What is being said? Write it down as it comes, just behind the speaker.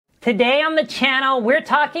Today on the channel, we're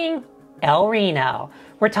talking El Reno.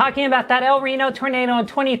 We're talking about that El Reno tornado in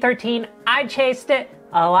 2013. I chased it.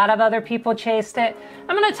 A lot of other people chased it.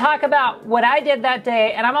 I'm going to talk about what I did that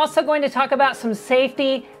day, and I'm also going to talk about some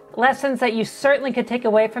safety lessons that you certainly could take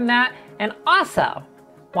away from that, and also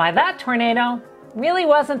why that tornado really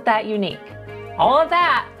wasn't that unique. All of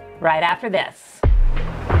that right after this.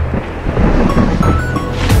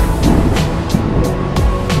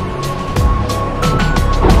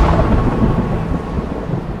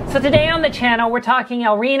 So today on the channel, we're talking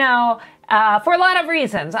El Reno for a lot of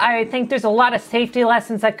reasons. I think there's a lot of safety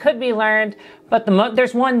lessons that could be learned, but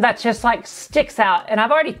there's one that just like sticks out. And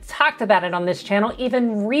I've already talked about it on this channel,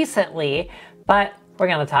 even recently, but we're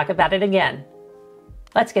gonna talk about it again.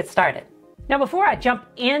 Let's get started. Now, before I jump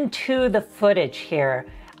into the footage here,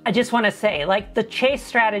 I just wanna say, like, the chase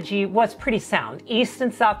strategy was pretty sound. East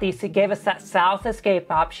and southeast, it gave us that south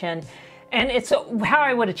escape option. And it's how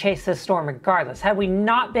I would have chased this storm regardless. Had we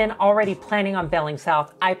not been already planning on bailing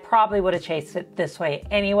south, I probably would have chased it this way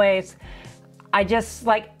anyways. I just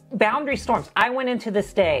like boundary storms. I went into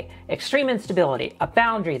this day, extreme instability, a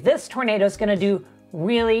boundary. This tornado is gonna do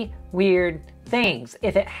really weird things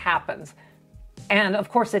if it happens. And of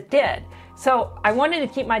course it did. So I wanted to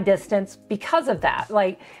keep my distance because of that.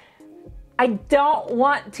 Like, I don't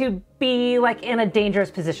want to be like in a dangerous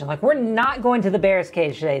position. Like, we're not going to the bear's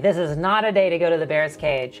cage today. This is not a day to go to the bear's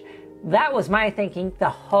cage. That was my thinking the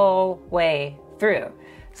whole way through.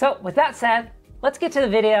 So with that said, let's get to the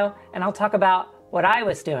video and I'll talk about what I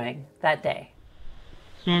was doing that day.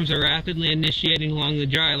 Storms are rapidly initiating along the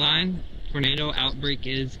dry line. Tornado outbreak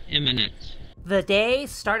is imminent. The day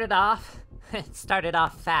started off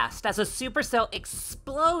fast as a supercell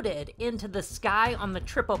exploded into the sky on the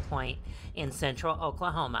triple point in central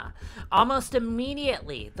Oklahoma. Almost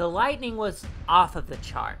immediately, the lightning was off of the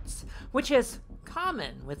charts, which is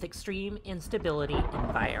common with extreme instability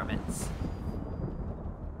environments.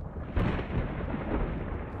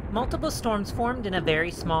 Multiple storms formed in a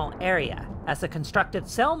very small area. As a constructive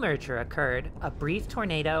cell merger occurred, a brief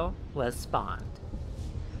tornado was spawned.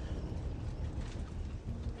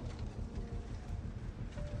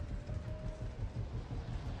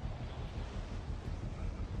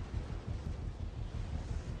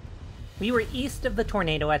 We were east of the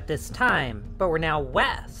tornado at this time, but we're now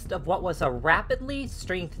west of what was a rapidly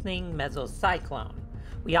strengthening mesocyclone.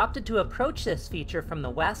 We opted to approach this feature from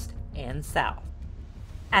the west and south.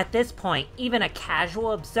 At this point, even a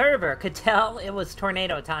casual observer could tell it was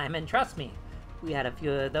tornado time, and trust me, we had a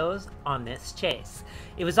few of those on this chase.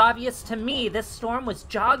 It was obvious to me this storm was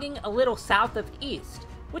jogging a little south of east,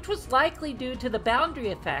 which was likely due to the boundary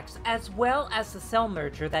effects as well as the cell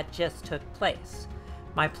merger that just took place.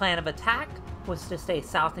 My plan of attack was to stay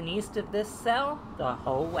south and east of this cell the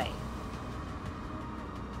whole way.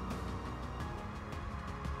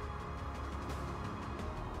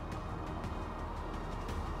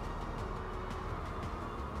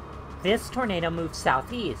 This tornado moved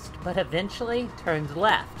southeast, but eventually turned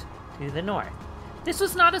left to the north. This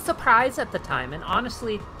was not a surprise at the time and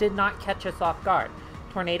honestly did not catch us off guard.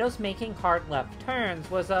 Tornadoes making hard left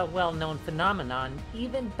turns was a well-known phenomenon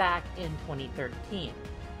even back in 2013.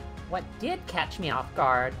 What did catch me off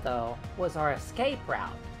guard, though, was our escape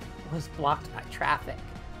route. It was blocked by traffic.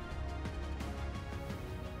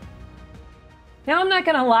 Now, I'm not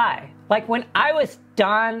gonna lie. Like, when I was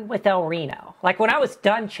done with El Reno, like when I was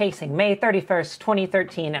done chasing May 31st,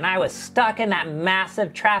 2013, and I was stuck in that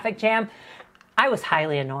massive traffic jam, I was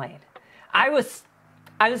highly annoyed. I was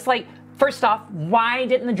like, first off, why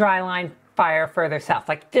didn't the dry line fire further south?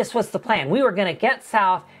 Like, this was the plan. We were gonna get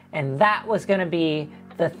south, and that was gonna be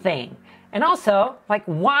the thing. And also, like,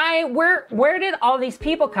 where did all these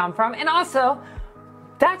people come from? And also,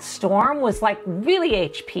 that storm was like really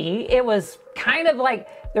HP. It was kind of like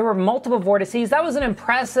there were multiple vortices. That was an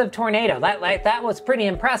impressive tornado. That was pretty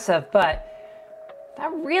impressive, but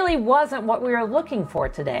that really wasn't what we were looking for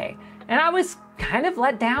today. And I was kind of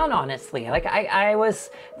let down, honestly. Like, I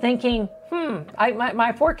was thinking,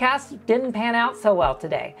 my forecast didn't pan out so well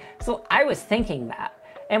today. So I was thinking that.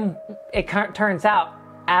 And it turns out,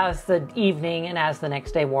 as the evening and as the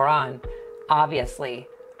next day wore on, obviously,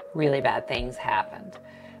 really bad things happened.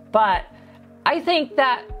 But I think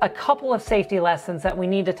that a couple of safety lessons that we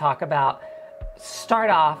need to talk about start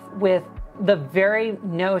off with the very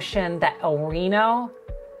notion that El Reno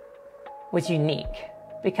was unique.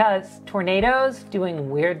 Because tornadoes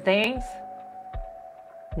doing weird things,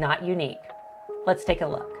 not unique. Let's take a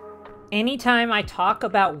look. Anytime I talk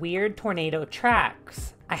about weird tornado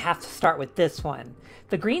tracks, I have to start with this one.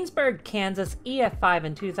 The Greensburg, Kansas EF5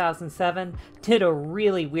 in 2007 did a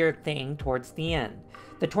really weird thing towards the end.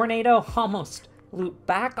 The tornado almost looped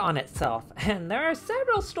back on itself, and there are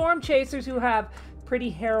several storm chasers who have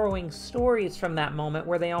pretty harrowing stories from that moment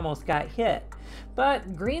where they almost got hit.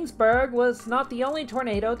 But Greensburg was not the only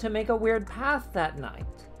tornado to make a weird path that night.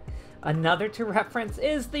 Another to reference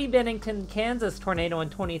is the Bennington, Kansas tornado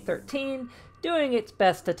in 2013, doing its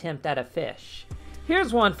best attempt at a fish.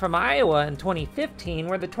 Here's one from Iowa in 2015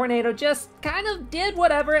 where the tornado just kind of did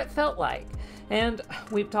whatever it felt like. And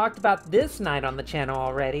we've talked about this night on the channel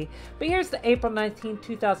already, but here's the April 19,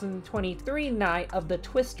 2023 night of the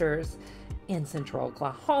Twisters in central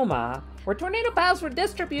Oklahoma, where tornado paths were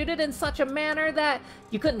distributed in such a manner that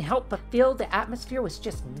you couldn't help but feel the atmosphere was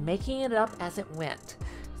just making it up as it went.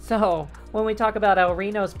 So when we talk about El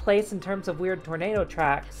Reno's place in terms of weird tornado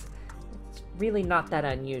tracks, it's really not that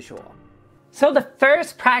unusual. So the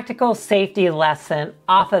first practical safety lesson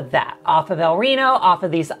off of El Reno, off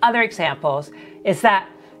of these other examples, is that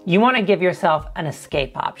you want to give yourself an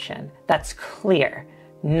escape option that's clear.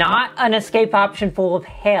 Not an escape option full of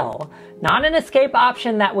hail, not an escape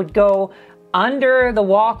option that would go under the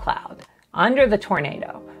wall cloud, under the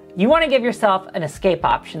tornado. You want to give yourself an escape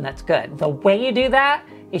option that's good. The way you do that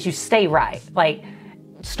is you stay right. Like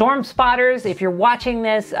storm spotters, if you're watching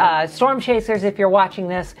this, storm chasers, if you're watching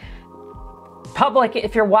this, public,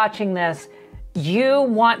 if you're watching this, you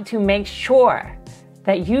want to make sure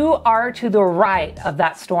that you are to the right of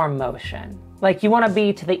that storm motion. Like you want to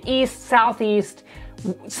be to the east, southeast,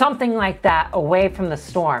 something like that, away from the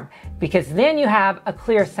storm, because then you have a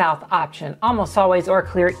clear south option almost always, or a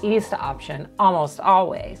clear east option almost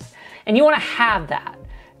always. And you want to have that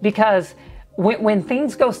because when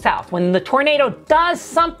things go south, when the tornado does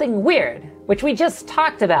something weird, which we just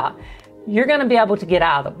talked about, you're going to be able to get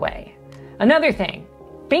out of the way. Another thing,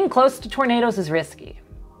 being close to tornadoes is risky.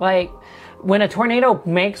 Like when a tornado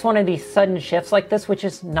makes one of these sudden shifts like this, which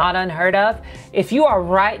is not unheard of, if you are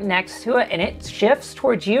right next to it and it shifts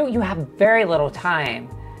towards you, you have very little time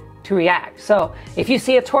to react. So if you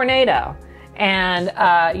see a tornado and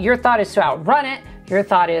your thought is to outrun it, your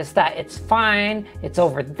thought is that it's fine, it's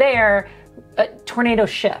over there, tornadoes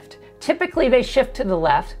shift. Typically they shift to the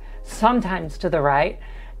left, sometimes to the right,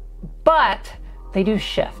 but they do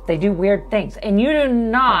shift, they do weird things, and you do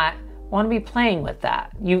not want to be playing with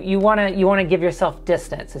that. You want to give yourself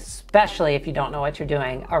distance, especially if you don't know what you're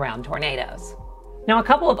doing around tornadoes. Now, a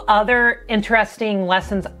couple of other interesting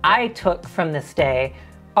lessons I took from this day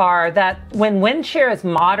are that when wind shear is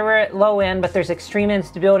moderate, low end, but there's extreme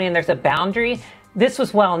instability and there's a boundary, this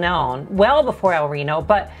was well known, well before El Reno,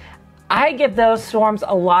 but I give those storms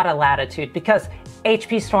a lot of latitude because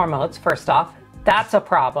HP storm modes, first off, that's a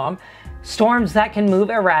problem. Storms that can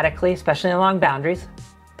move erratically, especially along boundaries,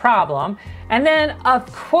 problem. And then, of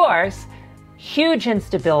course, huge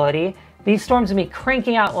instability. These storms can be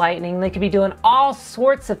cranking out lightning. They could be doing all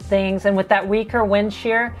sorts of things. And with that weaker wind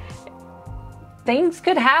shear, things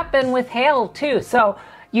could happen with hail too. So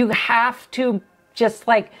you have to just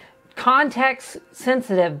like context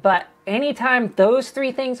sensitive. But anytime those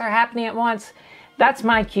three things are happening at once, that's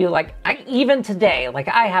my cue. Like even today, like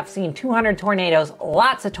I have seen 200 tornadoes,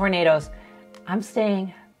 lots of tornadoes. I'm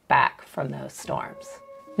staying back from those storms.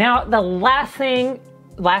 Now, the last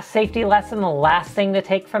safety lesson, the last thing to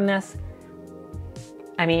take from this,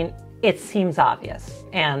 I mean, it seems obvious.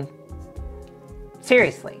 And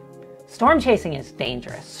seriously, storm chasing is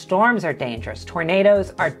dangerous. Storms are dangerous.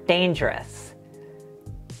 Tornadoes are dangerous.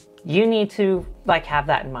 You need to have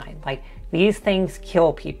that in mind. Like these things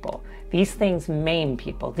kill people. These things maim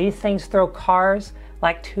people. These things throw cars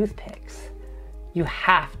like toothpicks. You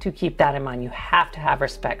have to keep that in mind. You have to have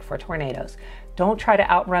respect for tornadoes. Don't try to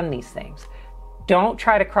outrun these things. Don't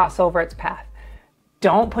try to cross over its path.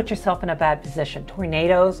 Don't put yourself in a bad position.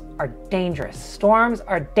 Tornadoes are dangerous. Storms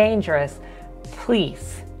are dangerous.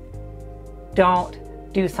 Please don't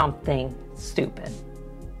do something stupid.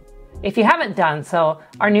 If you haven't done so,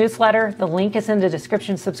 our newsletter, the link is in the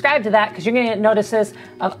description. Subscribe to that because you're going to get notices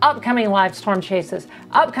of upcoming live storm chases,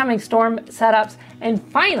 upcoming storm setups, and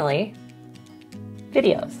finally,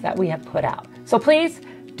 videos that we have put out. So please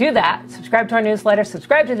do that. Subscribe to our newsletter,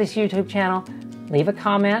 subscribe to this YouTube channel, leave a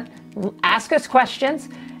comment, ask us questions.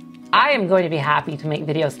 I am going to be happy to make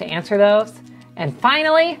videos to answer those. And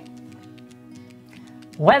finally,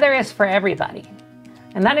 weather is for everybody,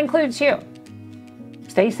 and that includes you.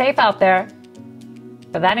 Stay safe out there,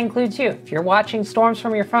 but that includes you. If you're watching storms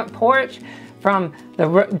from your front porch, from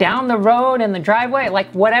down the road in the driveway,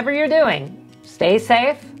 like whatever you're doing, stay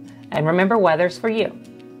safe and remember weather's for you.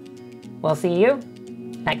 We'll see you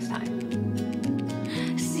next time.